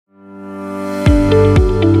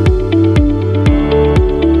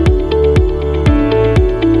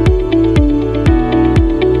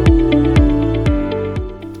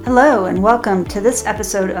Welcome to this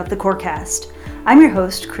episode of the Corecast. I'm your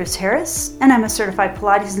host, Chris Harris, and I'm a certified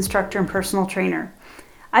Pilates instructor and personal trainer.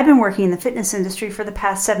 I've been working in the fitness industry for the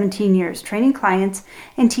past 17 years, training clients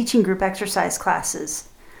and teaching group exercise classes.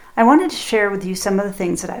 I wanted to share with you some of the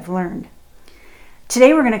things that I've learned.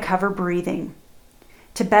 Today we're going to cover breathing.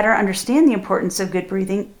 To better understand the importance of good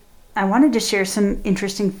breathing, I wanted to share some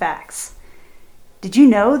interesting facts. Did you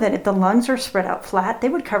know that if the lungs were spread out flat, they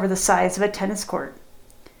would cover the size of a tennis court?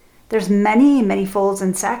 There's many folds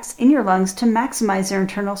and sacs in your lungs to maximize their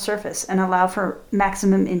internal surface and allow for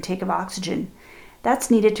maximum intake of oxygen. That's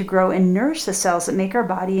needed to grow and nourish the cells that make our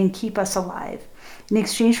body and keep us alive, in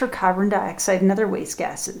exchange for carbon dioxide and other waste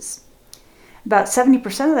gases. About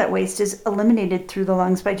 70% of that waste is eliminated through the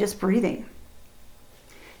lungs by just breathing.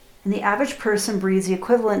 And the average person breathes the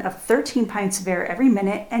equivalent of 13 pints of air every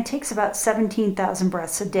minute and takes about 17,000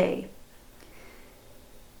 breaths a day.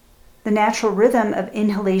 The natural rhythm of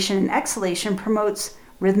inhalation and exhalation promotes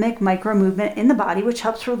rhythmic micro-movement in the body, which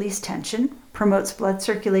helps release tension, promotes blood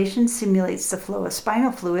circulation, stimulates the flow of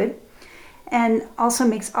spinal fluid, and also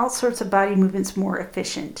makes all sorts of body movements more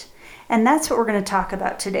efficient. And that's what we're going to talk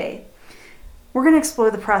about today. We're going to explore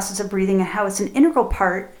the process of breathing and how it's an integral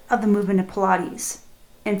part of the movement of Pilates.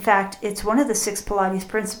 In fact, it's one of the 6 Pilates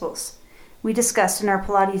principles we discussed in our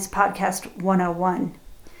Pilates podcast 101.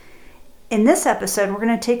 In this episode, we're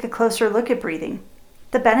going to take a closer look at breathing,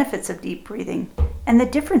 the benefits of deep breathing, and the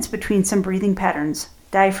difference between some breathing patterns,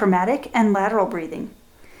 diaphragmatic and lateral breathing,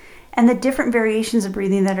 and the different variations of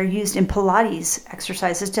breathing that are used in Pilates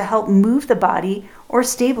exercises to help move the body or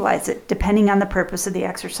stabilize it, depending on the purpose of the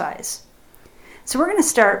exercise. So we're going to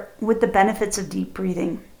start with the benefits of deep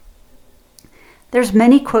breathing. There's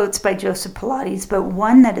many quotes by Joseph Pilates, but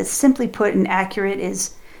one that is simply put and accurate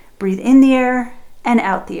is, breathe in the air and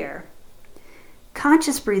out the air.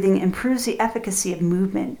 Conscious breathing improves the efficacy of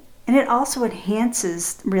movement, and it also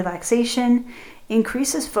enhances relaxation,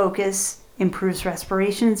 increases focus, improves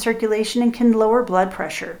respiration and circulation, and can lower blood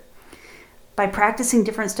pressure. By practicing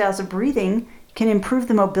different styles of breathing, can improve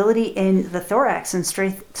the mobility in the thorax and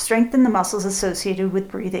strengthen the muscles associated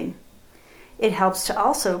with breathing. It helps to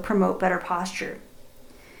also promote better posture.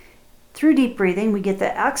 Through deep breathing, we get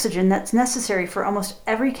the oxygen that's necessary for almost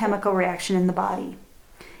every chemical reaction in the body.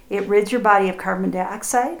 It rids your body of carbon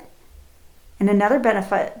dioxide. And another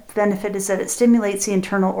benefit is that it stimulates the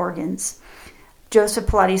internal organs. Joseph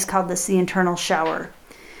Pilates called this the internal shower.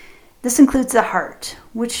 This includes the heart,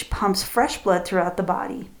 which pumps fresh blood throughout the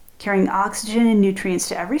body, carrying oxygen and nutrients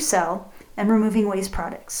to every cell and removing waste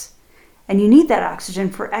products. And you need that oxygen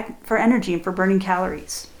for energy and for burning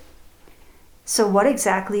calories. So what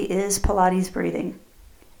exactly is Pilates breathing?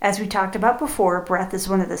 As we talked about before, breath is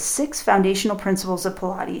one of the 6 foundational principles of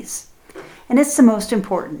Pilates, and it's the most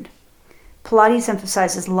important. Pilates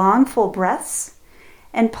emphasizes long, full breaths,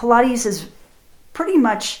 and Pilates is pretty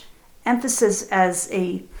much emphasis as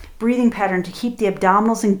a breathing pattern to keep the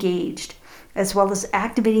abdominals engaged, as well as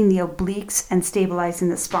activating the obliques and stabilizing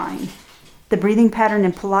the spine. The breathing pattern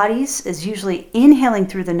in Pilates is usually inhaling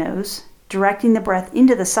through the nose, directing the breath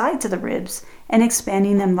into the sides of the ribs, and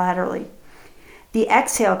expanding them laterally. The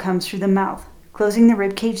exhale comes through the mouth, closing the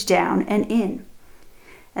rib cage down and in.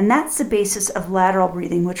 And that's the basis of lateral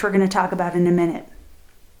breathing, which we're going to talk about in a minute.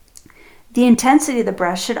 The intensity of the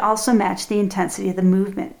breath should also match the intensity of the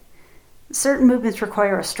movement. Certain movements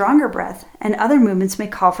require a stronger breath, and other movements may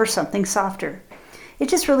call for something softer. It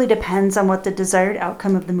just really depends on what the desired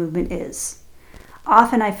outcome of the movement is.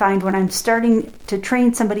 Often I find when I'm starting to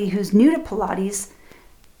train somebody who's new to Pilates,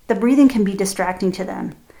 the breathing can be distracting to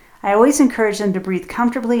them. I always encourage them to breathe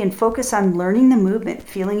comfortably and focus on learning the movement,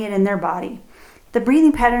 feeling it in their body. The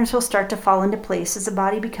breathing patterns will start to fall into place as the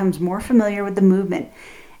body becomes more familiar with the movement,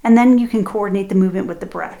 and then you can coordinate the movement with the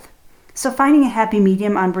breath. So finding a happy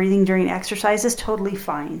medium on breathing during exercise is totally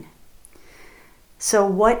fine. So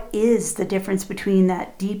what is the difference between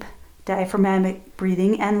that deep diaphragmatic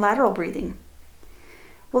breathing and lateral breathing?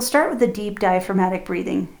 We'll start with the deep diaphragmatic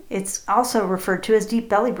breathing. It's also referred to as deep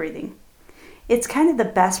belly breathing. It's kind of the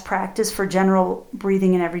best practice for general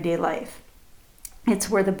breathing in everyday life. It's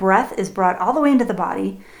where the breath is brought all the way into the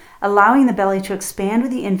body, allowing the belly to expand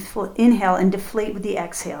with the inhale and deflate with the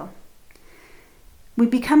exhale. We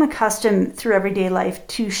become accustomed through everyday life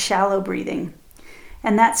to shallow breathing,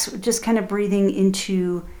 and that's just kind of breathing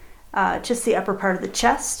into just the upper part of the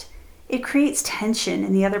chest. It creates tension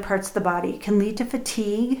in the other parts of the body. It can lead to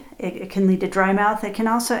fatigue. It can lead to dry mouth. It can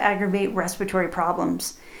also aggravate respiratory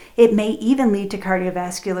problems. It may even lead to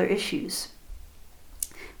cardiovascular issues.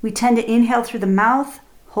 We tend to inhale through the mouth,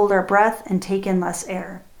 hold our breath, and take in less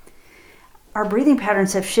air. our breathing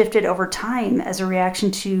patterns have shifted over time as a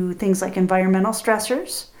reaction to things like environmental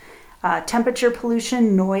stressors, temperature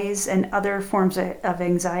pollution, noise, and other forms of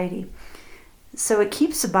anxiety. So it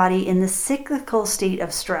keeps the body in the cyclical state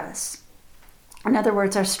of stress. In other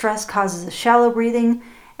words, our stress causes a shallow breathing,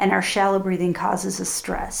 and our shallow breathing causes a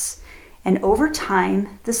stress. And over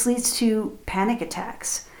time, this leads to panic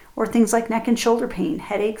attacks, or things like neck and shoulder pain,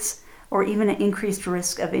 headaches, or even an increased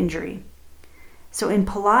risk of injury. So in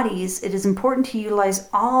Pilates, it is important to utilize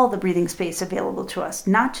all the breathing space available to us,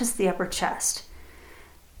 not just the upper chest.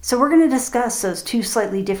 So we're going to discuss those two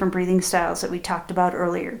slightly different breathing styles that we talked about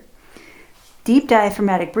earlier. Deep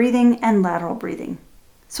diaphragmatic breathing and lateral breathing.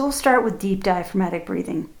 So we'll start with deep diaphragmatic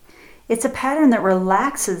breathing. It's a pattern that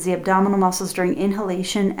relaxes the abdominal muscles during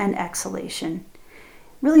inhalation and exhalation.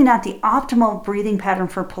 Really not the optimal breathing pattern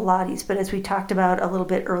for Pilates, but as we talked about a little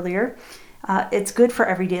bit earlier, it's good for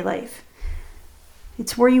everyday life.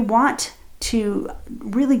 It's where you want to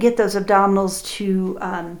really get those abdominals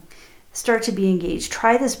to start to be engaged.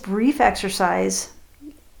 Try this brief exercise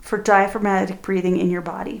for diaphragmatic breathing in your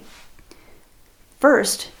body.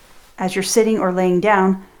 First, as you're sitting or laying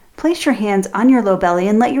down, place your hands on your low belly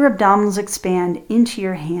and let your abdominals expand into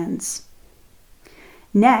your hands.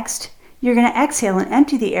 Next, you're going to exhale and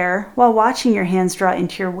empty the air while watching your hands draw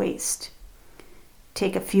into your waist.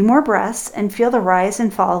 Take a few more breaths and feel the rise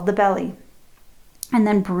and fall of the belly. And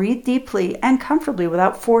then breathe deeply and comfortably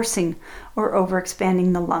without forcing or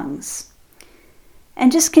overexpanding the lungs.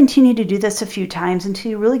 And just continue to do this a few times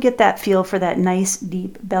until you really get that feel for that nice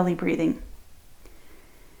deep belly breathing.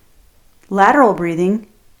 Lateral breathing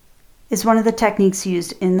is one of the techniques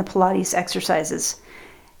used in the Pilates exercises,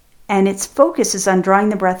 and its focus is on drawing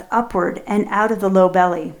the breath upward and out of the low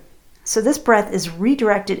belly. So this breath is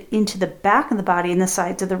redirected into the back of the body and the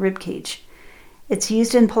sides of the rib cage. It's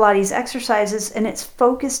used in Pilates exercises, and it's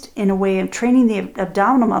focused in a way of training the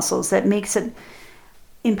abdominal muscles that makes it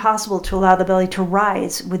impossible to allow the belly to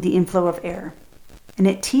rise with the inflow of air. And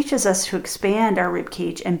it teaches us to expand our rib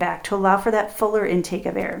cage and back to allow for that fuller intake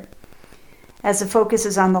of air. As the focus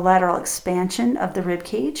is on the lateral expansion of the rib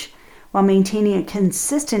cage, while maintaining a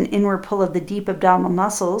consistent inward pull of the deep abdominal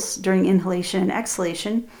muscles during inhalation and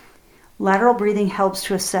exhalation, lateral breathing helps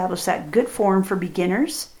to establish that good form for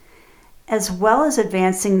beginners, as well as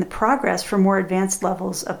advancing the progress for more advanced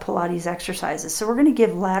levels of Pilates exercises. So we're going to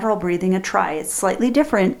give lateral breathing a try. It's slightly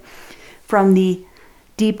different from the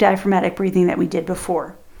deep diaphragmatic breathing that we did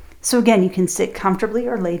before. So again, you can sit comfortably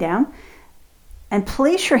or lay down and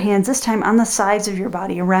place your hands this time on the sides of your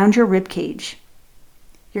body around your rib cage.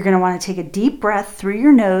 You're going to want to take a deep breath through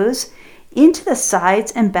your nose into the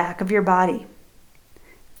sides and back of your body.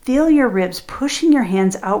 Feel your ribs pushing your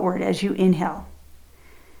hands outward as you inhale.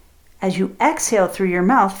 As you exhale through your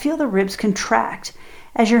mouth, feel the ribs contract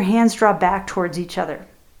as your hands draw back towards each other.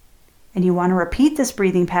 And you want to repeat this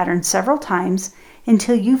breathing pattern several times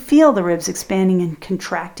until you feel the ribs expanding and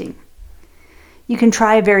contracting. You can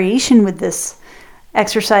try a variation with this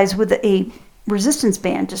exercise with a resistance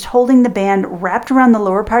band, just holding the band wrapped around the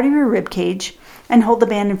lower part of your rib cage and hold the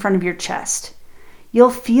band in front of your chest. You'll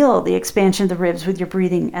feel the expansion of the ribs with your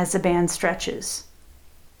breathing as the band stretches.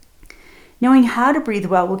 Knowing how to breathe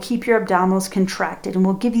well will keep your abdominals contracted and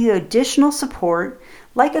will give you additional support,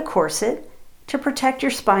 like a corset, to protect your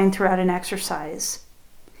spine throughout an exercise.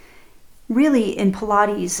 Really, in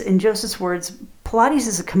Pilates, in Joseph's words, Pilates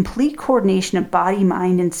is a complete coordination of body,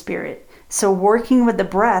 mind, and spirit. So working with the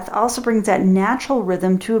breath also brings that natural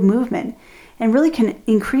rhythm to a movement and really can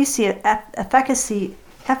increase the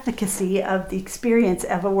efficacy of the experience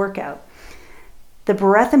of a workout. The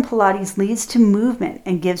breath in Pilates leads to movement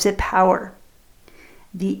and gives it power.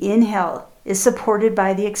 The inhale is supported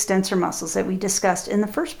by the extensor muscles that we discussed in the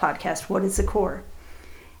first podcast, What is the Core?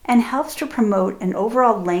 And helps to promote an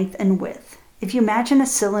overall length and width. If you imagine a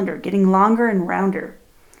cylinder getting longer and rounder,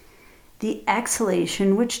 the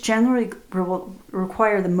exhalation, which generally will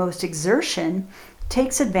require the most exertion,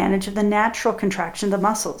 takes advantage of the natural contraction of the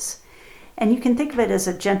muscles. And you can think of it as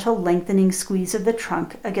a gentle lengthening squeeze of the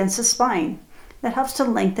trunk against the spine that helps to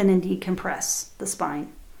lengthen and decompress the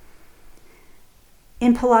spine.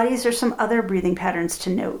 In Pilates, there's some other breathing patterns to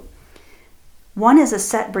note. One is a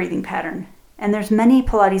set breathing pattern, and there's many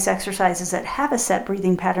Pilates exercises that have a set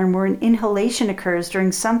breathing pattern where an inhalation occurs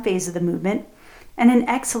during some phase of the movement and an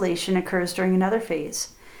exhalation occurs during another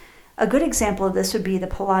phase. A good example of this would be the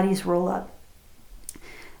Pilates roll-up.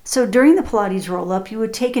 So during the Pilates roll-up, you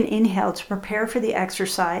would take an inhale to prepare for the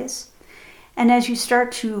exercise. And as you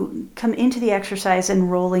start to come into the exercise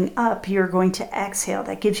and rolling up, you're going to exhale.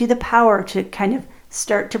 That gives you the power to kind of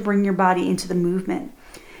start to bring your body into the movement.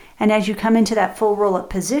 And as you come into that full roll-up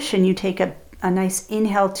position, you take a a nice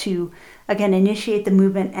inhale to, again, initiate the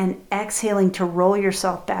movement, and exhaling to roll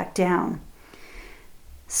yourself back down.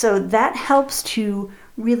 So that helps to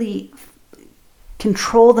really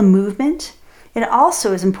control the movement. It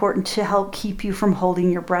also is important to help keep you from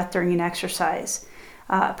holding your breath during an exercise,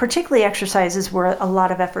 particularly exercises where a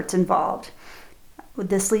lot of effort's involved.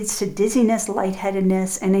 This leads to dizziness,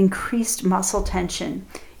 lightheadedness, and increased muscle tension.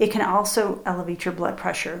 It can also elevate your blood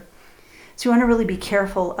pressure. So you want to really be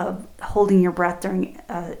careful of holding your breath during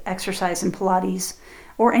exercise in Pilates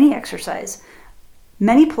or any exercise.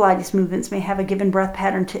 Many Pilates movements may have a given breath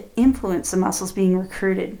pattern to influence the muscles being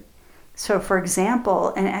recruited. So for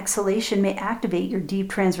example, an exhalation may activate your deep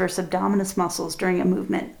transverse abdominis muscles during a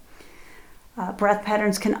movement. Breath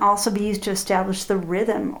patterns can also be used to establish the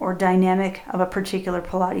rhythm or dynamic of a particular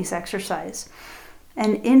Pilates exercise.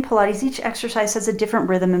 And in Pilates, each exercise has a different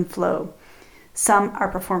rhythm and flow. Some are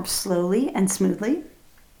performed slowly and smoothly,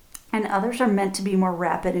 and others are meant to be more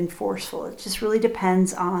rapid and forceful. It just really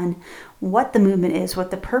depends on what the movement is,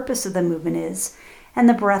 what the purpose of the movement is, and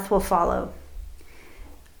the breath will follow.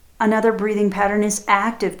 Another breathing pattern is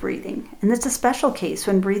active breathing, and it's a special case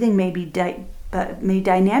when breathing may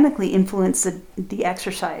dynamically influence the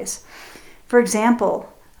exercise. For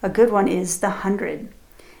example, a good one is the 100.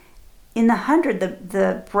 In the 100,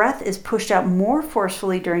 the breath is pushed out more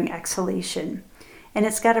forcefully during exhalation, and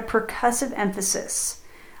it's got a percussive emphasis.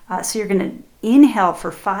 So you're going to inhale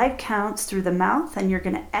for 5 counts through the mouth, and you're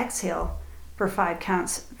going to exhale for 5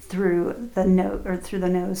 counts through the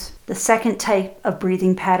nose. The second type of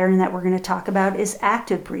breathing pattern that we're going to talk about is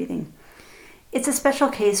active breathing. It's a special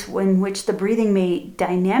case in which the breathing may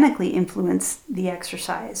dynamically influence the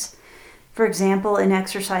exercise. For example, in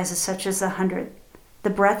exercises such as the 100, the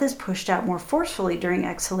breath is pushed out more forcefully during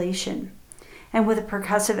exhalation and with a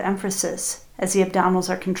percussive emphasis as the abdominals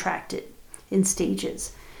are contracted in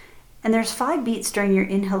stages. And there's 5 beats during your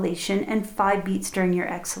inhalation and 5 beats during your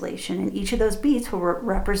exhalation, and each of those beats will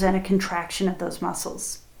represent a contraction of those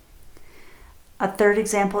muscles. A third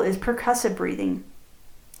example is percussive breathing.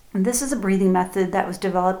 And this is a breathing method that was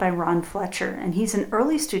developed by Ron Fletcher, and he's an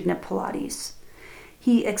early student of Pilates.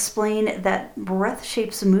 He explained that breath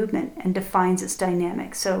shapes the movement and defines its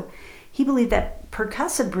dynamic. So he believed that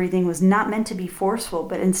percussive breathing was not meant to be forceful,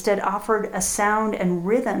 but instead offered a sound and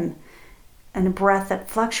rhythm and a breath that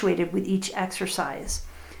fluctuated with each exercise.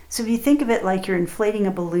 So if you think of it like you're inflating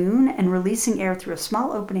a balloon and releasing air through a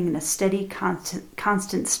small opening in a steady,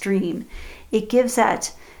 constant stream, it gives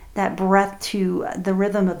that breath to the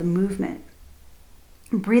rhythm of the movement.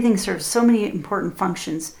 Breathing serves so many important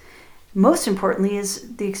functions. Most importantly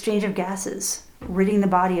is the exchange of gases, ridding the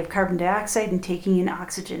body of carbon dioxide and taking in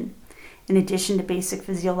oxygen. In addition to basic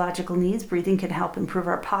physiological needs, breathing can help improve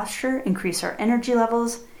our posture, increase our energy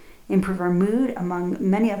levels, improve our mood, among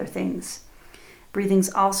many other things. Breathing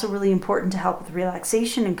is also really important to help with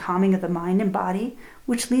relaxation and calming of the mind and body,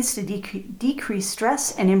 which leads to decreased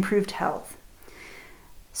stress and improved health.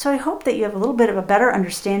 So I hope that you have a little bit of a better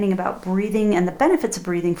understanding about breathing and the benefits of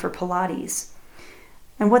breathing for Pilates,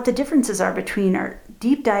 and what the differences are between our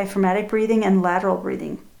deep diaphragmatic breathing and lateral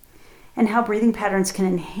breathing, and how breathing patterns can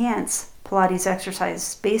enhance Pilates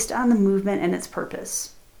exercise based on the movement and its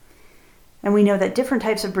purpose. And we know that different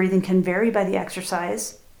types of breathing can vary by the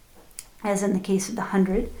exercise, as in the case of the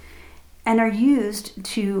 100, and are used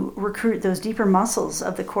to recruit those deeper muscles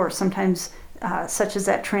of the core, sometimes such as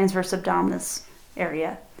that transverse abdominis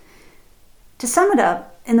area. To sum it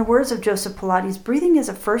up, in the words of Joseph Pilates, breathing is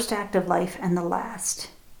a first act of life and the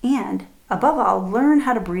last. And, above all, learn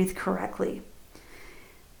how to breathe correctly.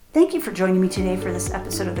 Thank you for joining me today for this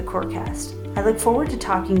episode of the Corecast. I look forward to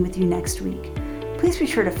talking with you next week. Please be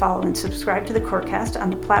sure to follow and subscribe to the Corecast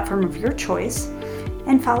on the platform of your choice,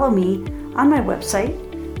 and follow me on my website,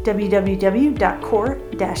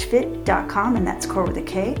 www.core-fit.com, and that's core with a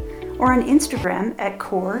K, or on Instagram at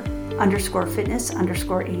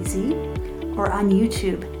core_fitness_az, or on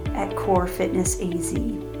YouTube at core fitness az.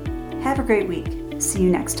 Have a great week. See you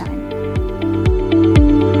next time.